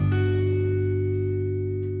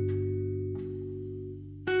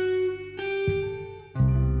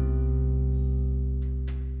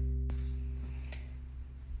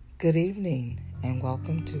Good evening, and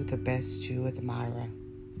welcome to The Best You with Myra.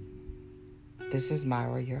 This is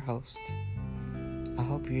Myra, your host. I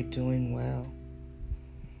hope you're doing well.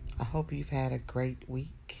 I hope you've had a great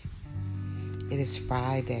week. It is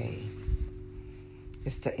Friday.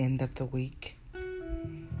 It's the end of the week.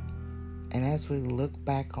 And as we look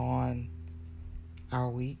back on our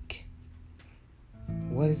week,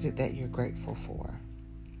 what is it that you're grateful for?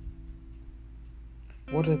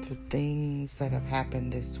 What are the things that have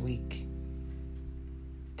happened this week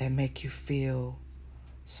that make you feel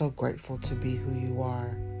so grateful to be who you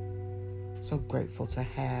are? So grateful to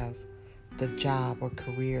have the job or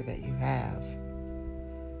career that you have.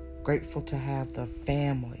 Grateful to have the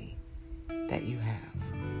family that you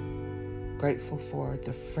have. Grateful for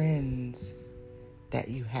the friends that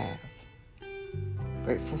you have.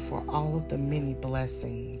 Grateful for all of the many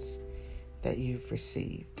blessings that you've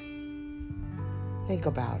received. Think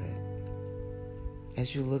about it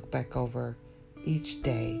as you look back over each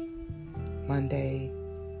day, Monday,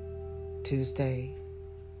 Tuesday,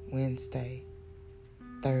 Wednesday,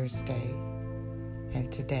 Thursday, and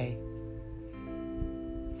today.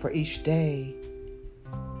 For each day,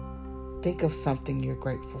 think of something you're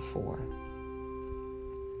grateful for.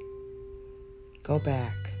 Go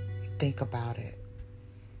back, think about it,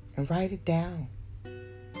 and write it down.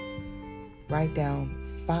 Write down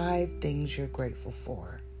 5 things you're grateful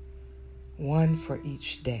for, 1 for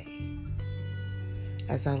each day.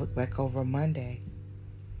 As I look back over Monday,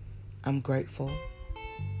 I'm grateful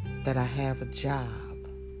that I have a job,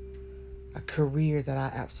 a career that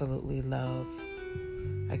I absolutely love.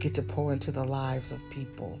 I get to pour into the lives of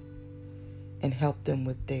people and help them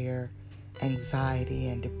with their anxiety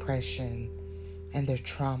and depression and their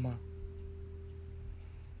trauma.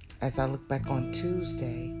 As I look back on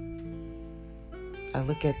Tuesday, I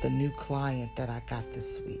look at the new client that I got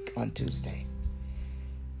this week on Tuesday.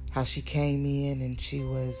 How she came in and she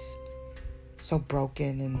was so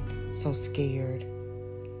broken and so scared.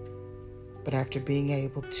 But after being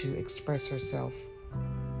able to express herself,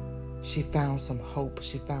 she found some hope.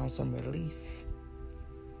 She found some relief.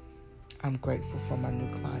 I'm grateful for my new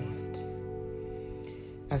client.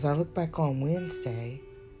 As I look back on Wednesday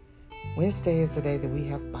is the day that we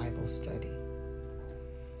have Bible study.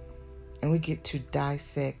 And we get to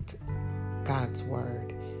dissect God's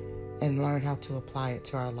Word and learn how to apply it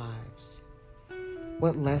to our lives.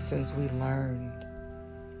 What lessons we learned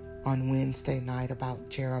on Wednesday night about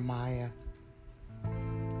Jeremiah.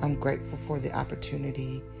 I'm grateful for the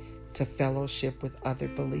opportunity to fellowship with other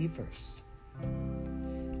believers.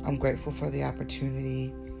 I'm grateful for the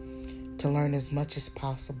opportunity to learn as much as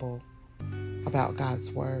possible about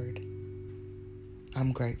God's Word.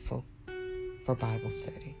 I'm grateful for Bible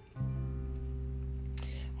study.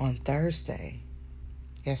 On Thursday,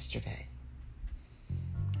 yesterday,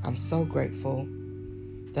 I'm so grateful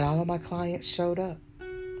that all of my clients showed up.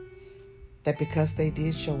 That because they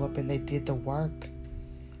did show up and they did the work,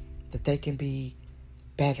 that they can be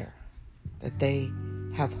better, that they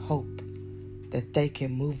have hope, that they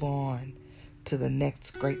can move on to the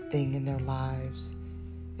next great thing in their lives,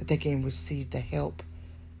 that they can receive the help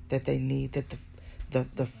that they need, that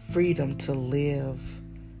the freedom to live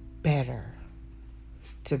better,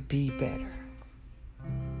 to be better.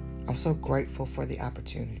 I'm so grateful for the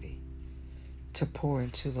opportunity to pour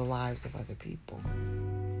into the lives of other people.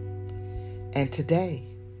 And today,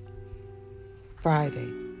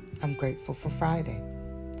 Friday, I'm grateful for Friday.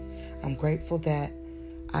 I'm grateful that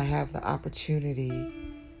I have the opportunity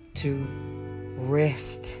to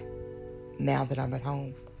rest now that I'm at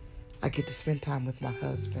home. I get to spend time with my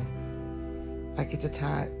husband. I get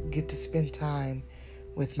to spend time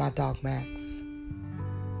with my dog Max.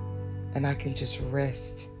 And I can just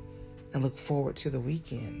rest and look forward to the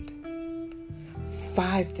weekend.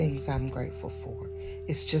 5 things I'm grateful for.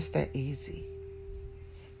 It's just that easy.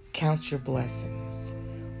 Count your blessings.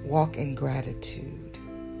 Walk in gratitude.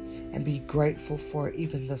 And be grateful for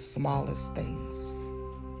even the smallest things.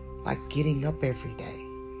 Like getting up every day.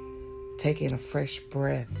 Taking a fresh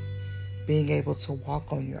breath. Being able to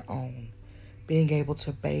walk on your own. Being able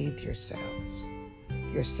to bathe yourself.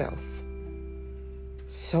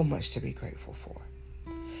 So much to be grateful for.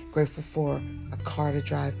 Grateful for a car to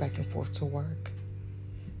drive back and forth to work.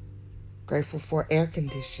 Grateful for air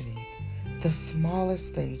conditioning. The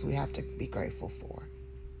smallest things we have to be grateful for.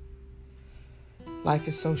 Life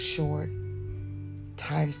is so short.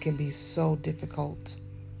 Times can be so difficult.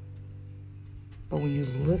 But when you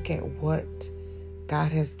look at what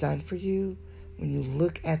God has done for you, when you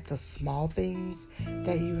look at the small things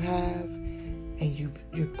that you have and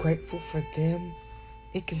you're grateful for them,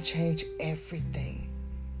 it can change everything.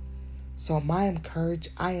 So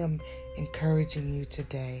I am encouraging you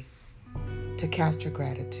today to count your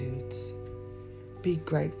gratitudes. Be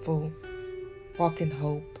grateful, walk in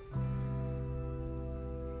hope,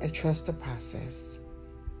 and trust the process.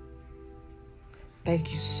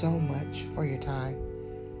 Thank you so much for your time.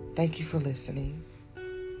 Thank you for listening.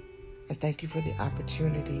 And thank you for the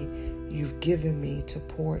opportunity you've given me to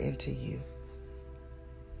pour into you.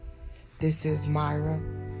 This is Myra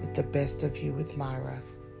with the Best of You with Myra.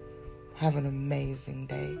 Have an amazing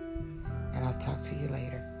day, and I'll talk to you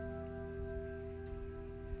later.